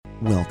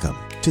Welcome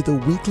to the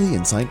Weekly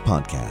Insight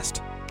Podcast,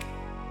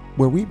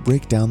 where we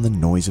break down the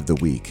noise of the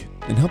week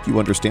and help you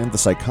understand the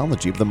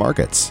psychology of the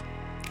markets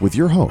with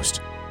your host,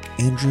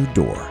 Andrew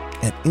Dorr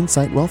at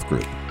Insight Wealth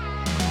Group.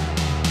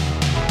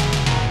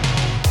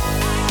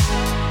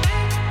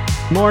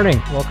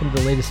 Morning. Welcome to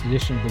the latest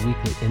edition of the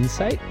Weekly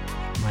Insight.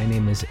 My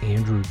name is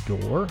Andrew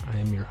Dorr. I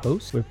am your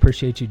host. We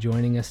appreciate you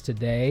joining us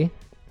today.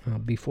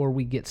 Before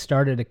we get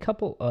started, a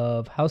couple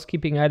of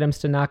housekeeping items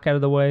to knock out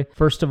of the way.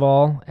 First of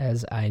all,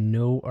 as I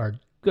know our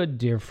good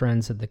dear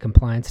friends at the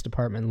compliance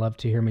department love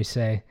to hear me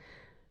say,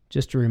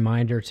 just a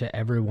reminder to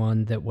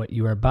everyone that what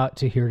you are about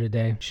to hear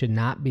today should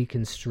not be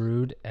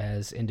construed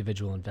as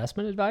individual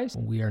investment advice.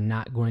 We are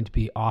not going to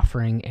be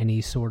offering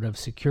any sort of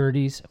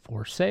securities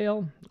for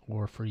sale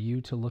or for you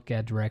to look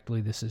at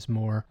directly. This is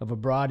more of a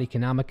broad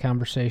economic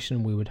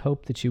conversation. We would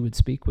hope that you would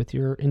speak with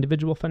your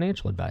individual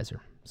financial advisor.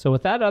 So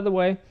with that out of the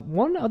way,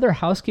 one other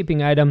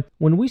housekeeping item.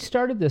 When we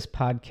started this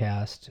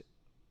podcast,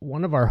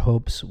 one of our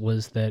hopes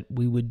was that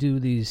we would do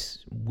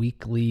these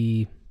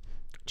weekly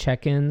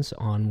check-ins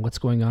on what's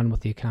going on with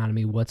the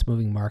economy, what's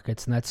moving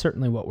markets, and that's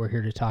certainly what we're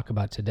here to talk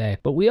about today.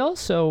 But we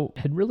also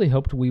had really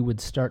hoped we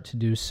would start to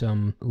do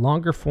some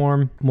longer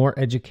form, more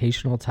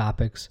educational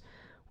topics.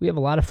 We have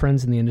a lot of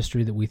friends in the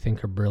industry that we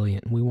think are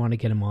brilliant, and we want to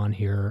get them on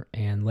here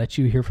and let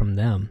you hear from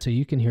them so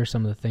you can hear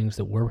some of the things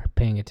that we're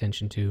paying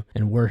attention to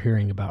and we're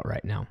hearing about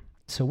right now.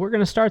 So we're going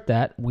to start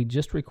that. We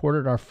just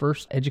recorded our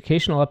first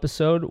educational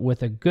episode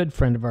with a good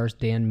friend of ours,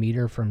 Dan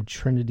Meter from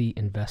Trinity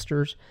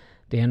Investors.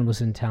 Dan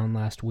was in town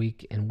last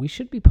week, and we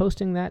should be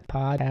posting that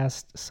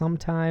podcast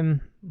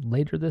sometime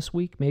later this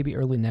week, maybe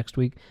early next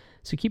week.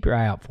 So keep your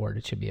eye out for it.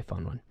 It should be a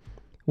fun one.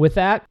 With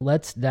that,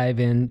 let's dive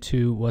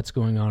into what's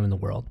going on in the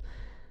world.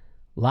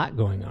 A lot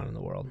going on in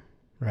the world,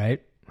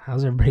 right?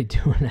 How's everybody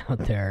doing out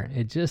there?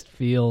 It just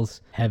feels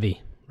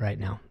heavy right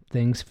now.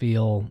 Things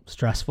feel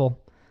stressful.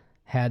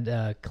 Had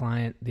a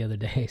client the other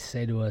day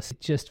say to us, it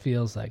just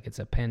feels like it's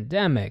a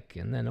pandemic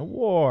and then a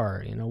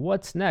war.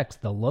 What's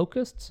next? The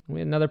locusts?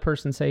 We had another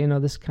person say,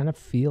 this kind of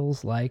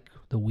feels like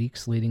the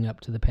weeks leading up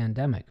to the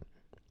pandemic.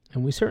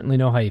 And we certainly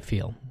know how you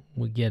feel.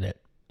 We get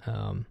it.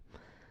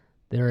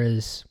 There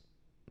is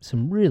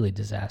some really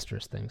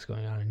disastrous things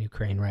going on in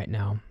Ukraine right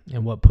now.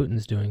 And what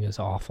Putin's doing is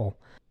awful.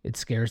 It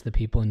scares the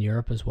people in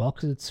Europe as well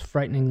because it's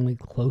frighteningly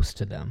close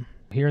to them.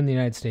 Here in the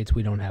United States,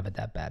 we don't have it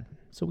that bad.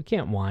 So we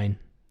can't whine.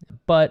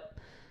 But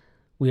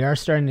we are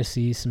starting to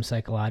see some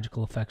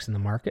psychological effects in the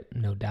market,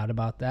 no doubt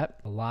about that.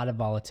 A lot of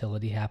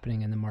volatility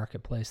happening in the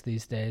marketplace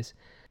these days.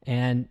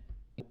 And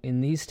in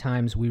these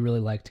times, we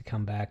really like to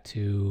come back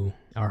to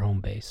our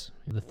home base,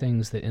 the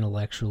things that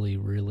intellectually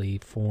really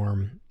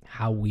form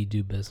how we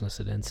do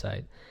business at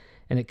Insight.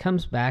 And it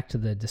comes back to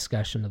the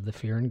discussion of the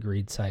fear and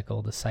greed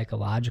cycle, the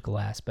psychological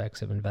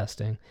aspects of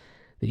investing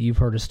that you've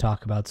heard us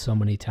talk about so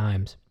many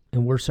times.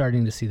 And we're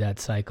starting to see that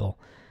cycle.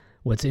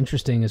 What's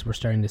interesting is we're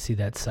starting to see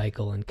that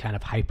cycle in kind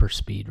of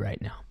hyperspeed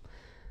right now.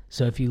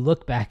 So if you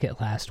look back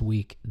at last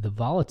week, the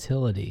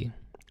volatility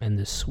and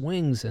the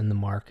swings in the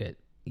market,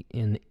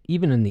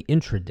 even in the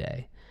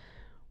intraday,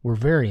 were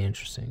very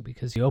interesting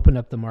because you opened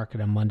up the market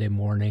on Monday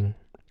morning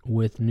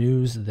with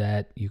news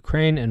that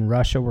Ukraine and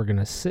Russia were going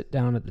to sit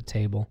down at the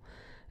table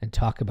and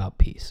talk about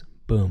peace.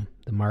 Boom,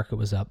 the market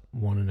was up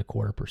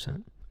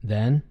 1.25%.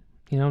 Then,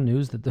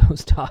 news that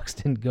those talks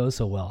didn't go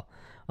so well.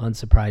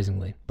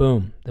 Unsurprisingly,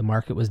 boom, the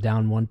market was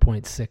down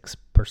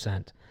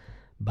 1.6%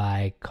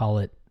 by, call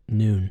it,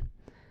 noon.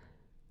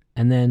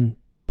 And then,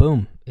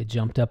 boom, it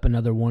jumped up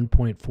another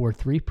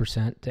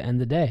 1.43% to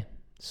end the day.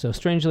 So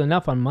strangely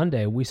enough, on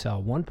Monday, we saw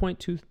a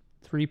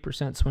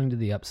 1.23% swing to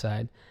the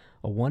upside,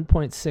 a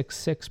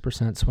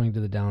 1.66% swing to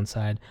the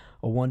downside,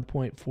 a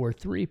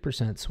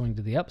 1.43% swing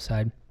to the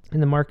upside,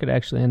 and the market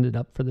actually ended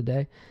up for the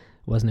day. It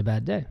wasn't a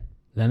bad day.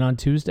 Then on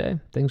Tuesday,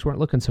 things weren't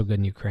looking so good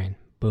in Ukraine.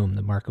 Boom,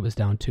 the market was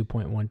down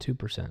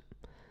 2.12%.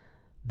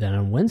 Then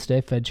on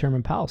Wednesday, Fed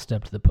Chairman Powell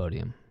stepped to the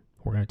podium.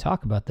 We're going to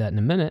talk about that in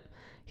a minute.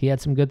 He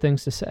had some good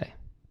things to say.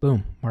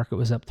 Boom, market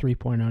was up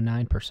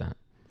 3.09%.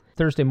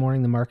 Thursday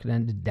morning, the market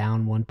ended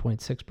down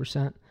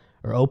 1.6%,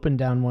 or opened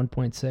down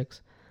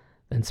 1.6%,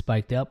 then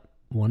spiked up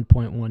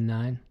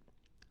 1.19%.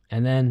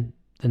 And then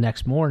the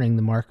next morning,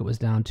 the market was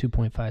down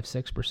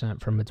 2.56%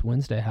 from its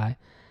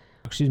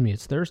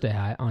its Thursday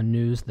high on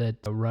news that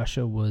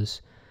Russia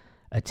was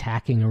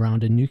attacking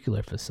around a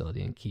nuclear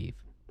facility in Kyiv,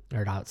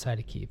 or outside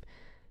of Kyiv.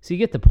 So you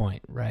get the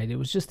point, right? It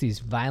was just these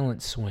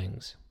violent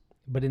swings.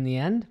 But in the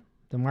end,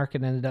 the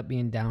market ended up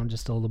being down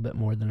just a little bit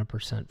more than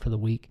 1% for the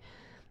week.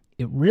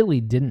 It really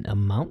didn't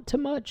amount to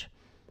much,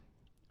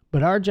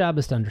 but our job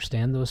is to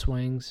understand those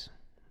swings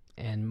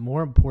and,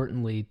 more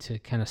importantly, to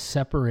kind of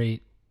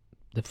separate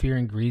the fear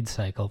and greed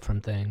cycle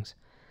from things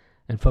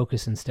and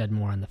focus instead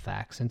more on the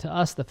facts. And to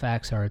us, the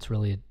facts are it's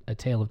really a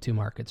tale of two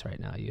markets right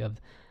now. You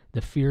have the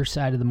fear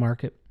side of the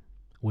market,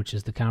 which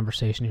is the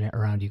conversation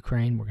around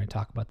Ukraine. We're going to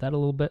talk about that a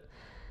little bit.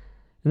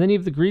 And then you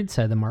have the greed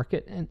side of the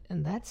market, and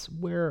that's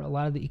where a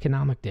lot of the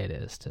economic data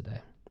is today.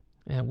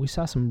 And we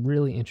saw some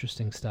really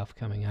interesting stuff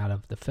coming out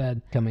of the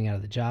Fed, coming out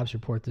of the jobs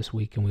report this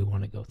week, and we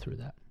want to go through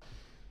that.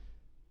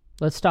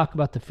 let's talk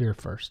about the fear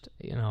first.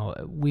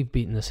 We've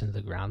beaten this into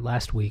the ground.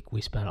 Last week,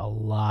 we spent a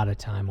lot of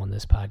time on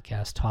this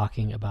podcast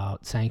talking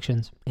about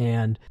sanctions.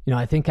 And,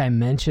 I think I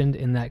mentioned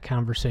in that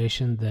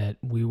conversation that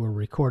we were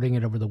recording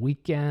it over the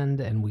weekend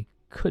and we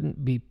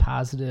couldn't be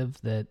positive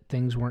that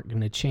things weren't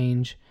going to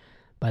change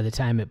by the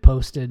time it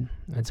posted.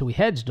 And so we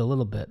hedged a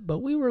little bit, but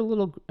we were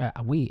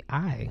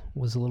I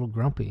was a little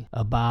grumpy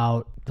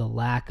about the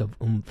lack of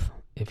oomph,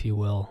 if you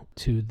will,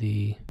 to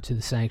the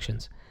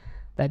sanctions.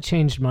 That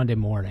changed Monday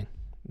morning.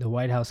 The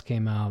White House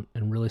came out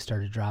and really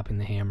started dropping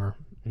the hammer.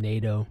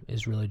 NATO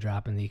is really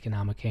dropping the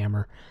economic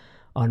hammer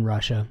on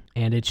Russia,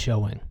 and it's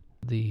showing.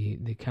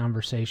 The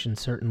conversation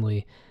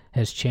certainly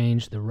has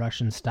changed. The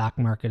Russian stock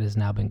market has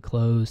now been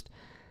closed.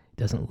 It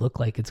doesn't look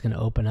like it's going to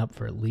open up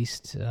for at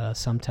least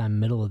sometime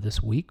middle of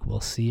this week. We'll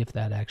see if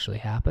that actually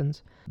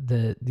happens.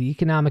 The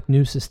economic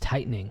noose is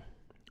tightening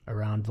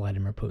around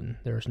Vladimir Putin.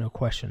 There is no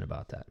question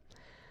about that.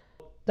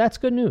 That's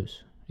good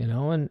news,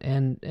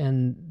 and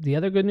the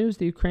other good news,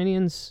 the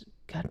Ukrainians,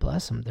 God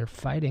bless them, they're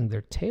fighting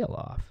their tail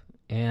off,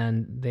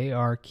 and they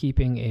are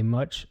keeping a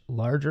much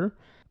larger,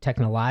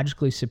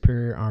 technologically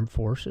superior armed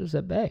forces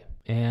at bay,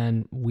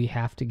 and we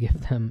have to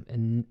give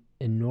them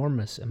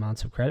enormous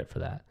amounts of credit for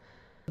that.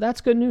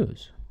 That's good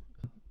news.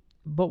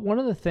 But one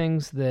of the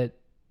things that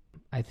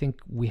I think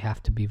we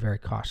have to be very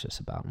cautious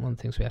about, one of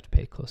the things we have to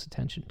pay close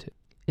attention to,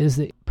 is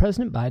that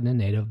President Biden and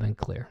NATO have been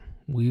clear.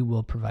 We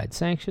will provide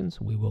sanctions,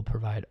 we will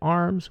provide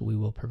arms, we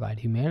will provide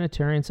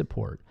humanitarian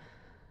support,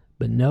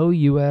 but no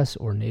U.S.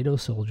 or NATO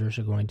soldiers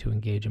are going to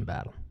engage in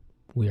battle.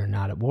 We are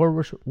not at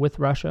war with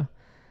Russia,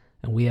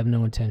 and we have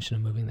no intention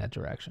of moving that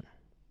direction.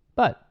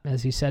 But,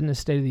 as he said in his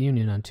State of the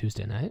Union on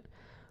Tuesday night,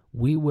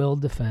 we will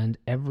defend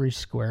every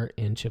square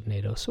inch of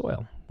NATO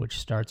soil, which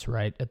starts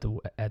right at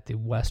the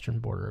western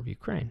border of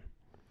Ukraine.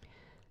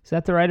 Is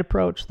that the right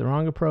approach, the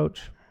wrong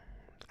approach?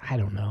 I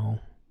don't know.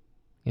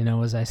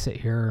 As I sit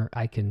here,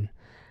 I can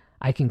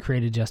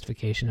create a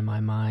justification in my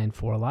mind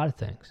for a lot of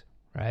things,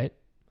 right?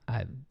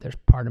 There's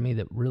part of me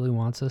that really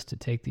wants us to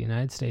take the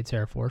United States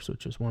Air Force,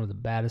 which is one of the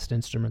baddest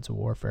instruments of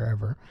warfare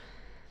ever,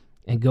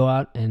 and go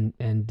out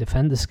and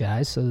defend the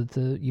skies so that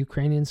the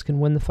Ukrainians can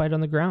win the fight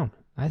on the ground.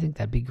 I think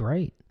that'd be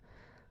great.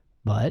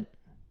 But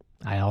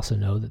I also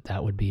know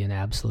that would be an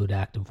absolute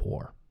act of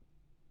war.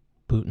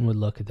 Putin would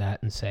look at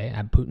that and say,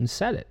 and Putin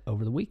said it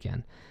over the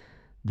weekend,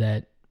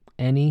 that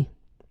any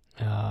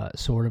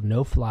sort of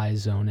no-fly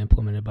zone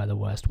implemented by the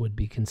West would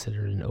be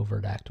considered an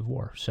overt act of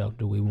war. So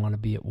do we want to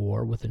be at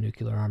war with a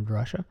nuclear-armed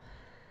Russia?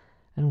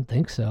 I don't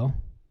think so,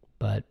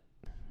 but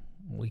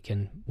we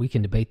can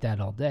debate that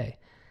all day.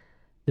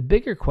 The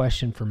bigger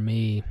question for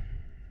me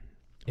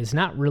is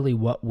not really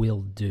what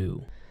we'll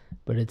do,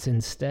 but it's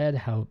instead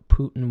how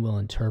Putin will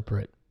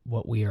interpret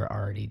what we are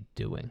already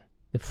doing.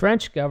 The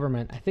French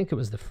government, I think it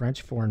was the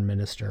French foreign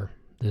minister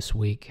this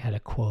week, had a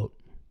quote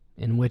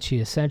in which he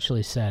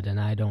essentially said, and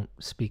I don't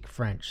speak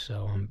French,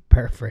 so I'm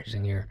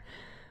paraphrasing here,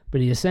 but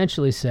he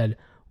essentially said,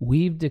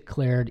 "We've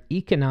declared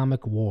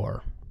economic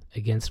war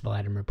against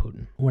Vladimir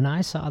Putin." When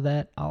I saw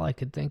that, all I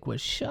could think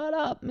was, shut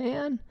up,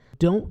 man.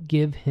 Don't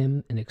give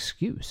him an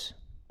excuse.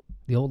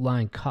 The old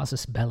line,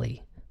 casus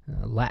belli,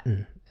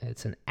 Latin,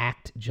 it's an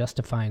act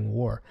justifying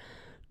war.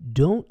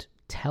 Don't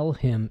tell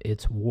him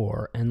it's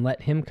war and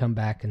let him come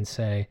back and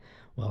say,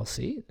 well,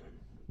 see,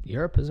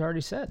 Europe has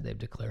already said they've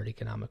declared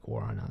economic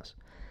war on us.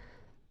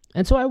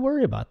 And so I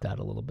worry about that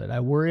a little bit. I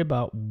worry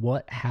about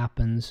what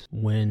happens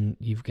when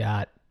you've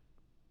got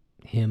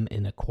him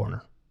in a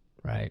corner,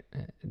 right?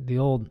 The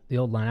old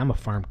line, I'm a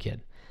farm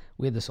kid.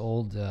 We had this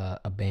old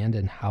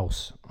abandoned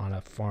house on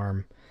a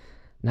farm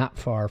not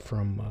far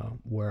from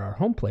where our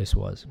home place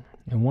was.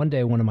 And one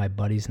day, one of my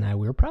buddies and I,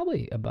 we were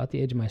probably about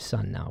the age of my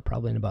son now,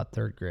 probably in about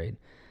third grade.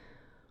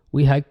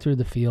 We hiked through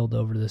the field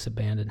over to this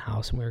abandoned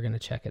house, and we were going to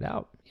check it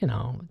out.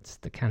 It's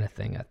the kind of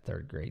thing a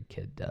third grade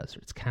kid does.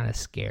 It's kind of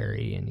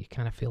scary, and you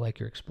kind of feel like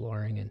you're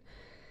exploring.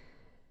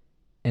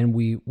 And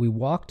we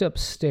walked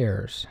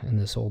upstairs in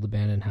this old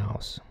abandoned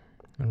house.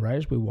 And right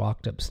as we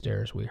walked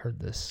upstairs, we heard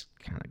this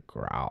kind of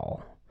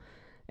growl.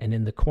 And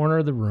in the corner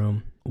of the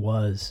room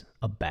was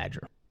a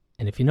badger.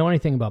 And if you know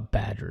anything about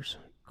badgers,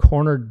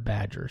 cornered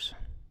badgers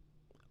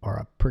are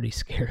a pretty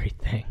scary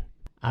thing.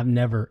 I've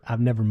never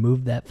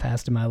moved that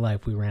fast in my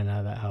life. We ran out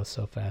of that house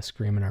so fast,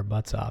 screaming our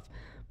butts off.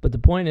 But the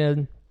point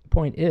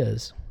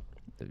is,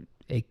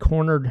 a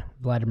cornered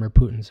Vladimir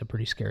Putin's a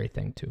pretty scary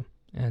thing too.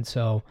 And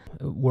so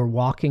we're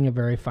walking a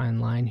very fine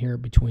line here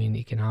between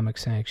economic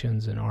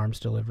sanctions and arms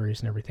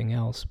deliveries and everything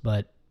else.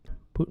 But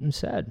Putin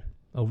said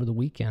over the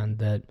weekend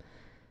that,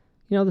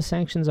 the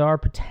sanctions are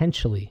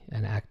potentially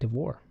an act of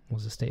war,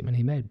 was a statement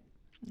he made.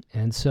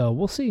 And so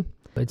we'll see.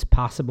 It's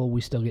possible we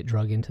still get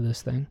drug into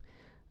this thing.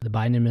 The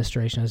Biden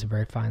administration has a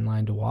very fine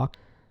line to walk,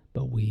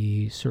 but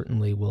we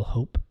certainly will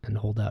hope and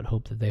hold out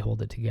hope that they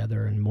hold it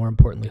together, and more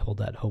importantly,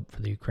 hold out hope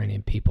for the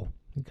Ukrainian people,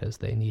 because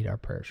they need our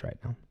prayers right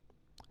now.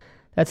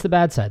 That's the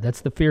bad side.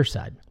 That's the fear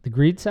side. The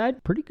greed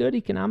side, pretty good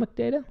economic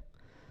data.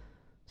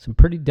 Some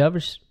pretty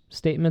dovish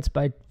statements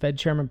by Fed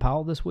Chairman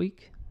Powell this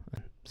week.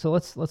 So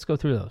let's go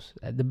through those.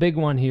 The big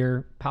one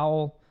here,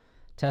 Powell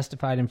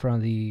testified in front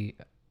of the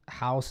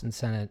House and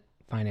Senate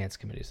Finance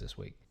Committees this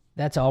week.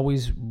 That's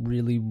always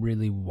really,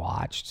 really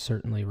watched,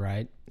 certainly,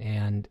 right?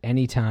 And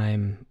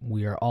anytime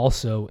we are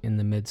also in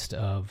the midst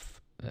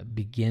of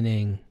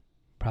beginning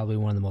probably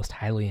one of the most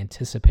highly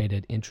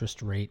anticipated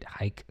interest rate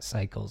hike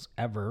cycles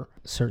ever,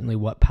 certainly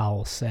what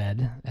Powell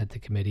said at the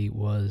committee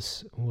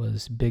was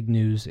big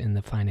news in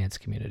the finance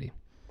community.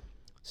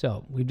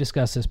 So we've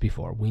discussed this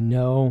before. We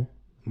know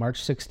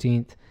March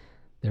 16th,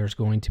 there's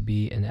going to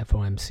be an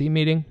FOMC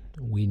meeting.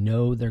 We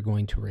know they're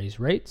going to raise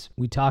rates.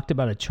 We talked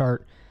about a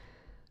chart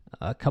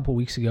a couple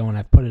weeks ago, and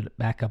I've put it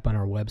back up on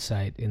our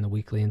website in the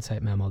Weekly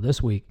Insight memo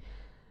this week,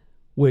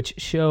 which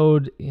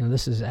showed,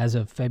 this is as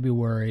of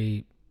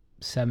February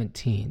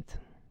 17th,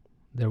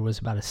 there was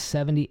about a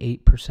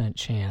 78%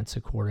 chance,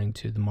 according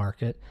to the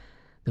market,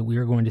 that we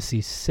are going to see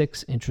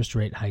 6 interest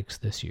rate hikes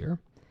this year,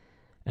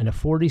 and a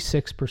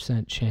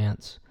 46%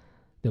 chance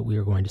that we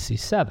are going to see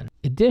 7.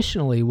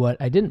 Additionally, what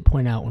I didn't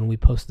point out when we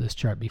posted this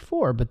chart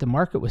before, but the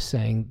market was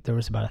saying there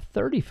was about a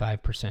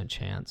 35%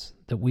 chance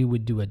that we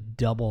would do a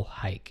double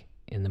hike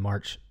in the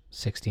March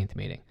 16th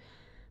meeting.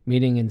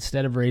 Meaning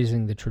instead of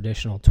raising the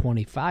traditional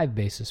 25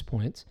 basis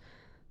points,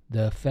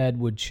 the Fed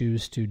would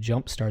choose to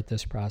jumpstart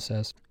this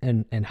process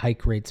and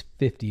hike rates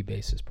 50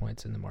 basis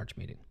points in the March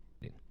meeting.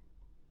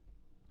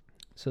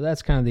 So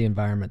that's kind of the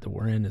environment that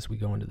we're in as we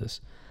go into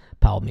this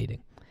Powell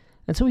meeting.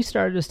 And so he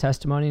started his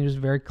testimony, and it was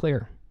very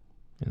clear.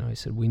 He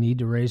said, we need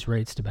to raise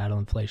rates to battle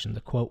inflation.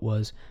 The quote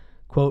was,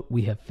 quote,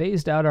 we have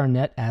phased out our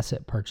net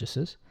asset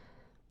purchases.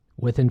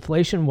 With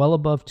inflation well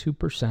above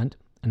 2%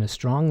 and a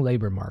strong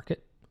labor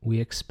market,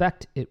 we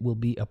expect it will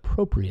be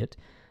appropriate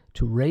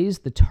to raise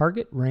the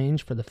target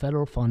range for the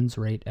federal funds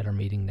rate at our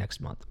meeting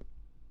next month.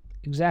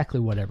 Exactly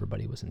what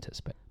everybody was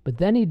anticipating. But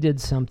then he did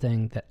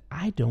something that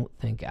I don't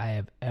think I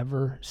have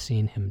ever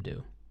seen him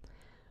do,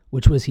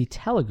 which was he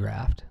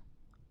telegraphed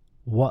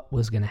what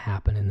was going to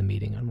happen in the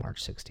meeting on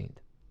March 16th.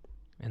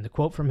 And the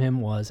quote from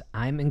him was,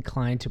 I'm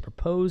inclined to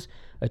propose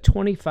a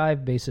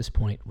 25 basis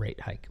point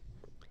rate hike.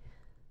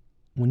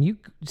 When you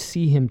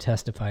see him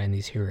testify in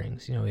these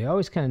hearings, he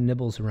always kind of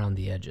nibbles around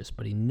the edges,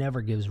 but he never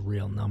gives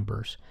real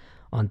numbers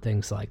on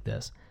things like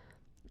this.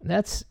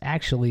 That's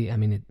actually,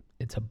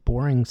 it's a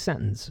boring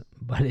sentence,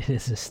 but it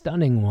is a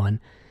stunning one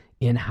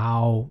in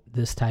how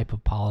this type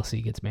of policy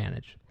gets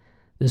managed.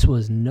 This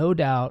was no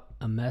doubt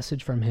a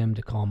message from him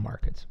to calm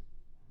markets.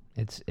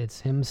 It's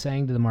him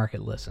saying to the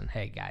market, listen,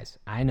 hey guys,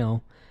 I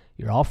know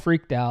you're all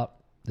freaked out.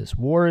 This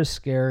war is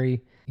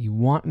scary. You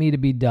want me to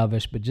be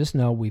dovish, but just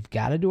know we've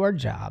got to do our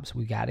jobs.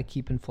 We got to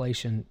keep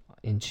inflation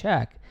in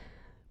check,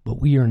 but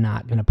we are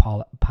not going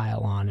to pile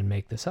on and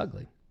make this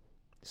ugly.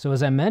 So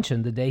as I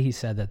mentioned, the day he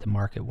said that, the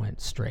market went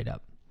straight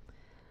up.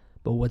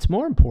 But what's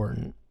more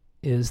important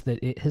is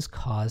that it has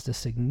caused a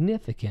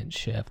significant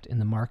shift in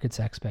the market's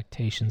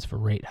expectations for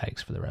rate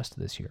hikes for the rest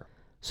of this year.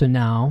 So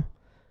now,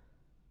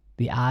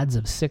 the odds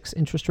of 6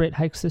 interest rate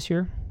hikes this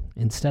year,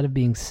 instead of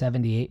being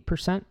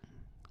 78%,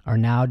 are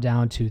now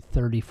down to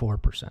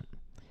 34%.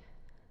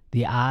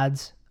 The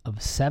odds of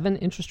 7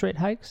 interest rate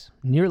hikes,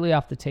 nearly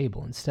off the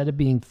table. Instead of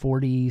being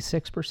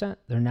 46%,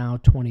 they're now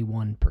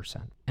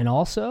 21%. And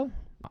also,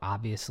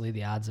 obviously,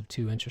 the odds of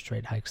 2 interest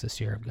rate hikes this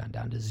year have gone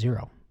down to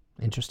 0.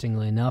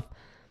 Interestingly enough,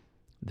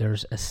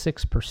 there's a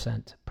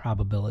 6%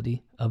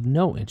 probability of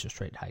no interest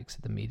rate hikes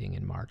at the meeting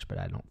in March, but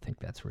I don't think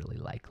that's really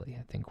likely.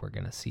 I think we're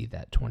going to see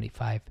that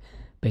 25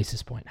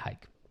 basis point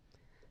hike.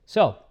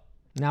 So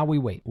now we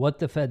wait. What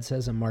the Fed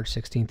says on March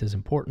 16th is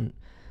important.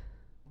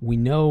 We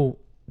know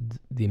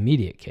the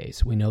immediate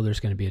case. We know there's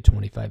going to be a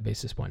 25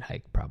 basis point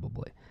hike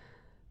probably.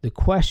 The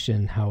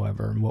question,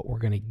 however, and what we're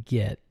going to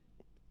get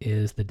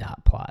is the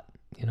dot plot,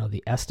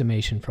 the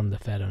estimation from the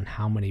Fed on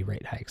how many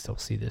rate hikes they'll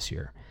see this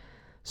year.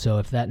 So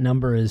if that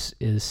number is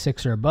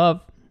 6 or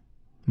above,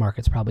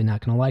 market's probably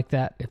not going to like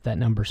that. If that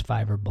number's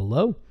 5 or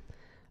below,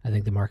 I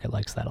think the market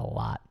likes that a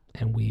lot,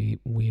 and we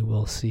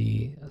will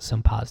see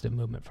some positive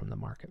movement from the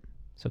market.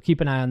 So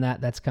keep an eye on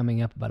that. That's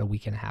coming up about a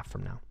week and a half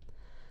from now.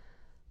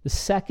 The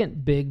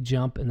second big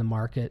jump in the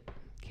market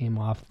came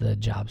off the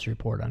jobs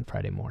report on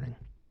Friday morning.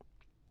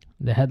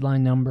 The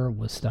headline number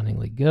was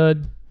stunningly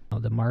good.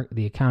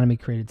 The economy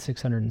created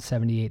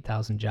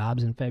 678,000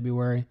 jobs in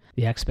February.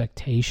 The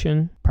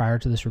expectation prior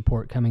to this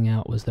report coming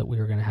out was that we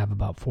were going to have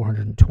about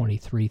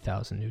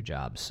 423,000 new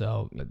jobs.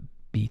 So it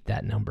beat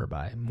that number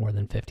by more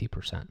than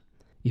 50%.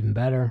 Even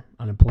better,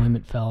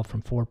 unemployment fell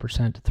from 4%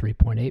 to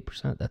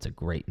 3.8%. That's a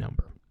great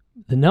number.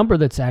 The number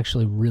that's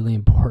actually really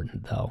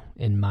important, though,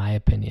 in my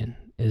opinion,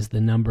 is the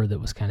number that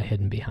was kind of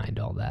hidden behind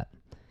all that.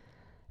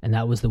 And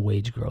that was the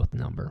wage growth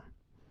number.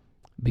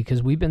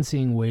 Because we've been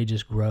seeing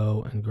wages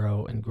grow and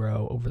grow and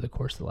grow over the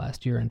course of the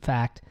last year. In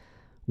fact,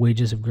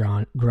 wages have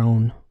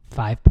grown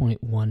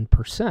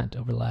 5.1%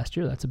 over the last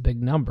year. That's a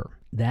big number.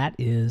 That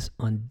is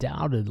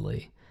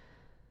undoubtedly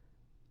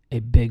a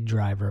big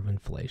driver of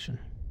inflation.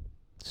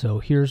 So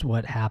here's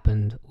what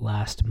happened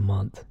last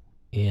month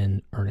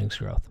in earnings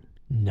growth.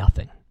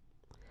 Nothing.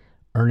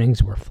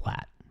 Earnings were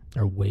flat,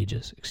 or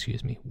wages,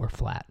 were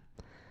flat.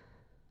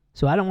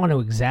 So I don't want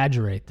to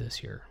exaggerate this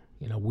here,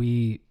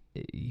 You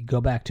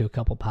go back to a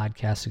couple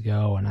podcasts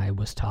ago, and I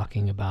was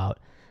talking about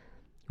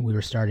we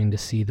were starting to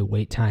see the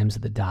wait times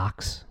at the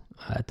docks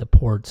at the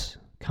ports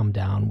come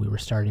down. We were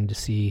starting to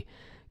see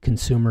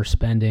consumer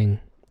spending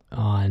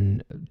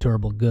on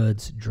durable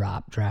goods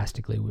drop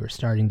drastically. We were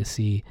starting to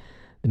see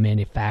the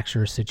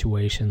manufacturer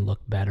situation look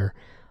better,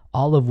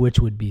 all of which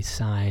would be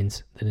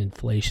signs that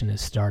inflation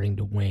is starting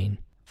to wane.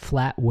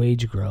 Flat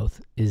wage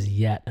growth is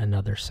yet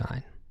another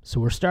sign. So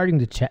we're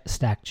starting to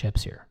stack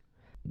chips here.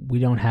 We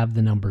don't have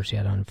the numbers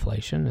yet on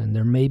inflation, and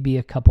there may be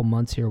a couple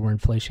months here where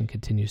inflation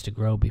continues to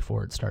grow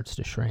before it starts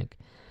to shrink.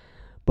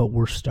 But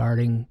we're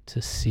starting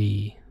to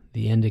see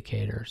the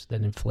indicators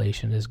that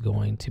inflation is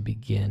going to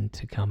begin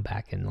to come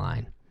back in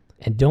line.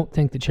 And don't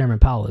think that Chairman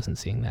Powell isn't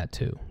seeing that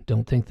too.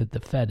 Don't think that the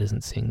Fed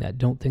isn't seeing that.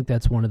 Don't think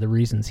that's one of the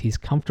reasons he's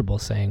comfortable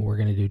saying we're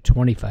going to do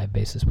 25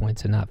 basis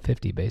points and not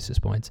 50 basis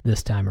points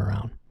this time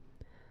around.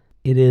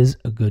 It is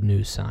a good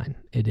news sign.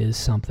 It is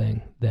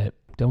something that,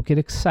 don't get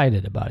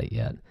excited about it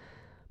yet,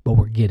 but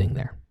we're getting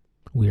there.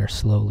 We are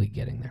slowly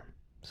getting there.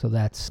 So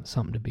that's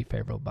something to be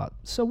favorable about.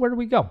 So where do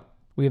we go?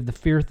 We have the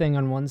fear thing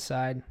on one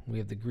side. We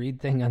have the greed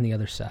thing on the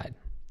other side.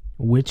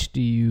 Which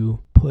do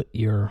you put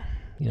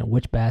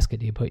which basket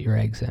do you put your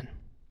eggs in?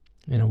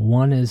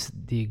 One is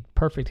the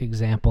perfect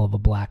example of a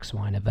black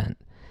swan event.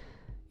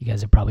 You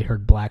guys have probably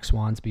heard black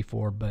swans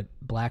before, but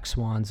black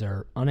swans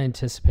are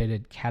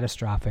unanticipated,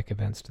 catastrophic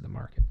events to the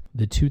market.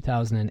 The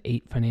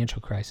 2008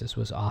 financial crisis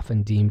was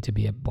often deemed to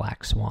be a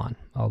black swan,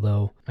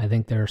 although I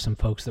think there are some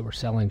folks that were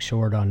selling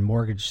short on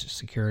mortgage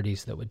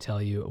securities that would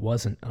tell you it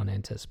wasn't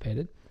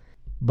unanticipated.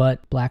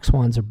 But black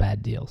swans are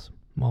bad deals.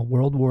 Well,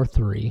 World War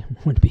III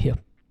would be a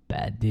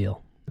bad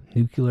deal.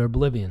 Nuclear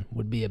oblivion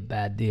would be a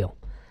bad deal.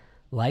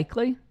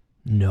 Likely?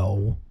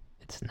 No,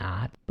 it's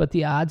not. But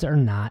the odds are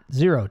not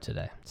zero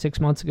today. 6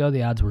 months ago,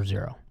 the odds were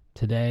zero.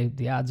 Today,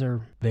 the odds are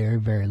very,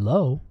 very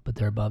low, but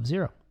they're above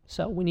zero.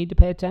 So we need to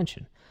pay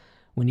attention.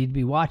 We need to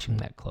be watching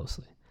that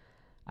closely.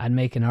 I'd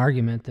make an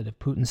argument that if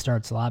Putin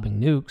starts lobbing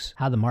nukes,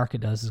 how the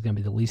market does is going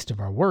to be the least of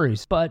our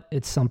worries, but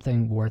it's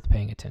something worth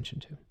paying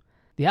attention to.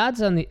 The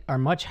odds are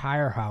much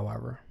higher,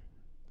 however,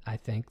 I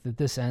think, that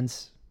this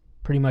ends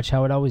pretty much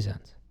how it always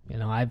ends.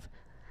 I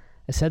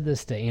said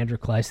this to Andrew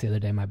Kleiss the other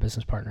day, my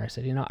business partner. I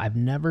said, I've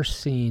never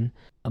seen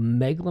a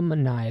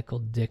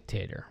megalomaniacal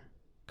dictator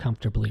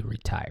comfortably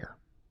retire,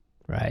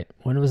 right?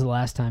 When was the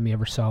last time you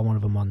ever saw one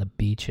of them on the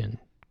beach in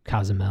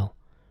Cozumel,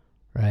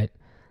 right?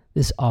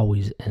 This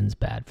always ends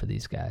bad for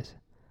these guys.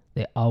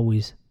 They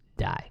always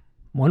die,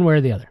 one way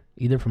or the other,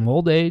 either from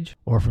old age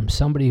or from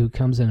somebody who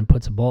comes in and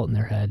puts a bullet in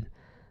their head.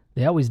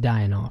 They always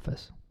die in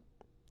office.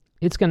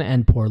 It's going to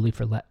end poorly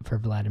for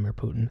Vladimir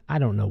Putin. I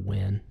don't know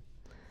when.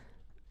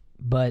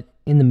 But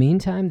in the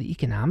meantime, the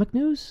economic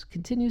news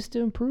continues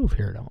to improve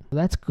here at home.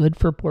 That's good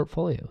for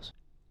portfolios.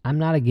 I'm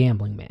not a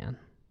gambling man,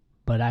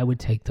 but I would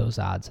take those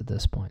odds at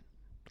this point.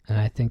 And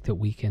I think that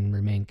we can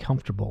remain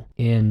comfortable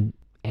in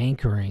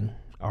anchoring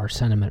our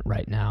sentiment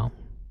right now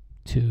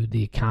to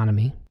the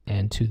economy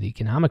and to the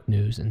economic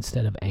news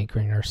instead of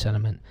anchoring our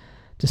sentiment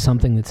to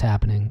something that's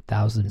happening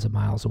thousands of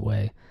miles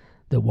away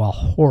that, while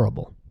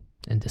horrible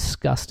and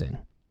disgusting,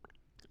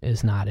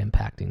 is not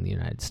impacting the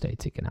United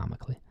States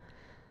economically.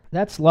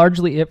 That's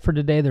largely it for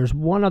today. There's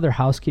one other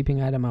housekeeping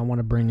item I want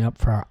to bring up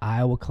for our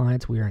Iowa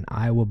clients. We are an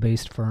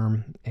Iowa-based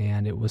firm,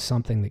 and it was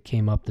something that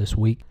came up this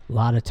week. A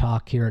lot of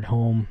talk here at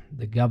home.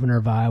 The governor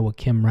of Iowa,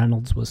 Kim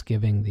Reynolds, was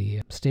giving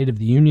the State of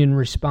the Union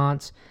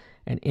response,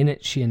 and in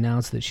it she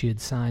announced that she had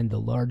signed the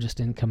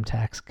largest income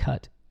tax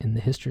cut in the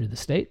history of the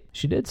state.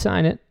 She did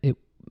sign it. It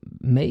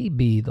may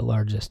be the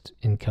largest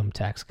income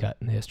tax cut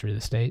in the history of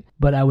the state,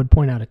 but I would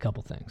point out a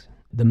couple things.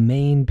 The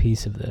main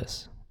piece of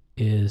this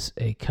is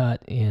a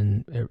cut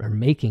in, or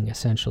making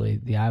essentially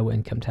the Iowa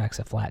income tax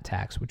a flat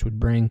tax, which would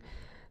bring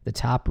the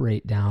top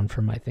rate down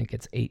from, I think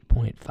it's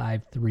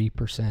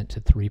 8.53%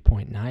 to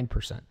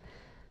 3.9%.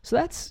 So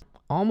that's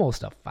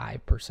almost a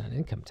 5%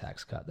 income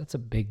tax cut. That's a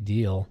big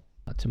deal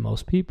to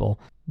most people,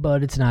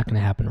 but it's not going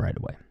to happen right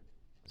away.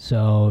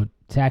 So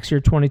tax year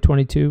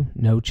 2022,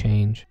 no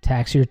change.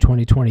 Tax year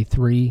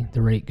 2023,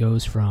 the rate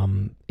goes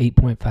from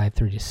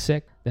 8.53 to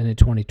 6. Then in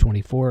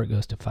 2024, it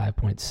goes to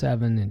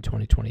 5.7. In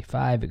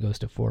 2025, it goes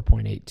to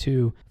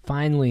 4.82.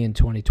 Finally, in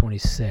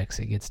 2026,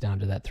 it gets down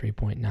to that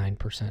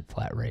 3.9%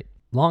 flat rate.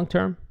 Long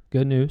term,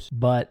 good news,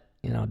 but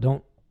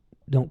don't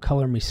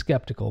color me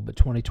skeptical, but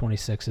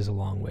 2026 is a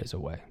long ways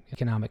away.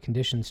 Economic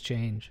conditions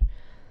change.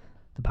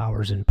 The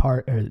parties in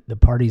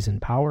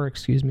power,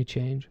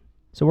 change.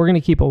 So we're going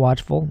to keep a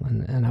watchful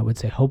and I would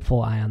say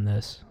hopeful eye on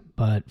this.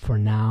 But for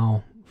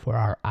now, for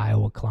our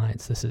Iowa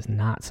clients, this is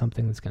not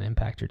something that's going to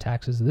impact your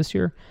taxes this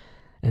year.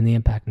 And the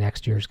impact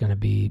next year is going to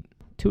be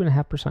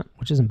 2.5%,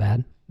 which isn't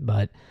bad.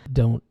 But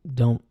don't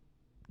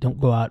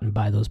go out and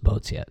buy those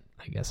boats yet,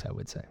 I guess I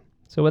would say.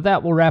 So with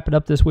that, we'll wrap it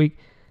up this week.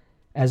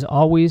 As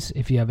always,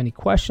 if you have any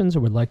questions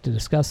or would like to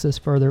discuss this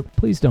further,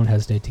 please don't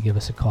hesitate to give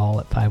us a call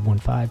at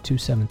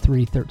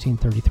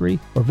 515-273-1333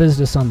 or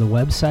visit us on the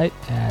website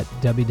at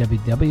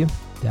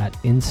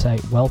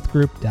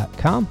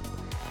www.insightwealthgroup.com.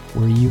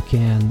 where you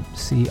can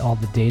see all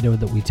the data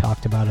that we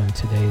talked about on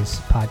today's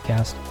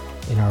podcast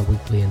in our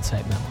weekly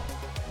insight memo.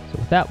 So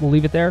with that, we'll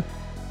leave it there.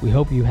 We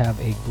hope you have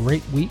a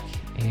great week,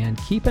 and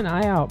keep an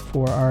eye out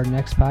for our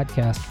next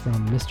podcast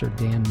from Mr.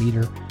 Dan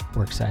Meter.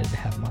 We're excited to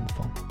have him on the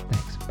phone.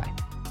 Thanks. Bye.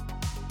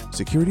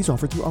 Securities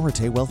offered through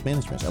Arete Wealth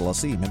Management,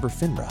 LLC, member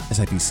FINRA,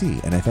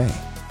 SIPC, NFA.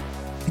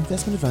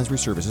 Investment advisory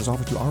services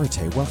offered through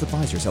Arete Wealth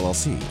Advisors,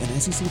 LLC, an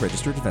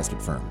SEC-registered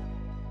investment firm.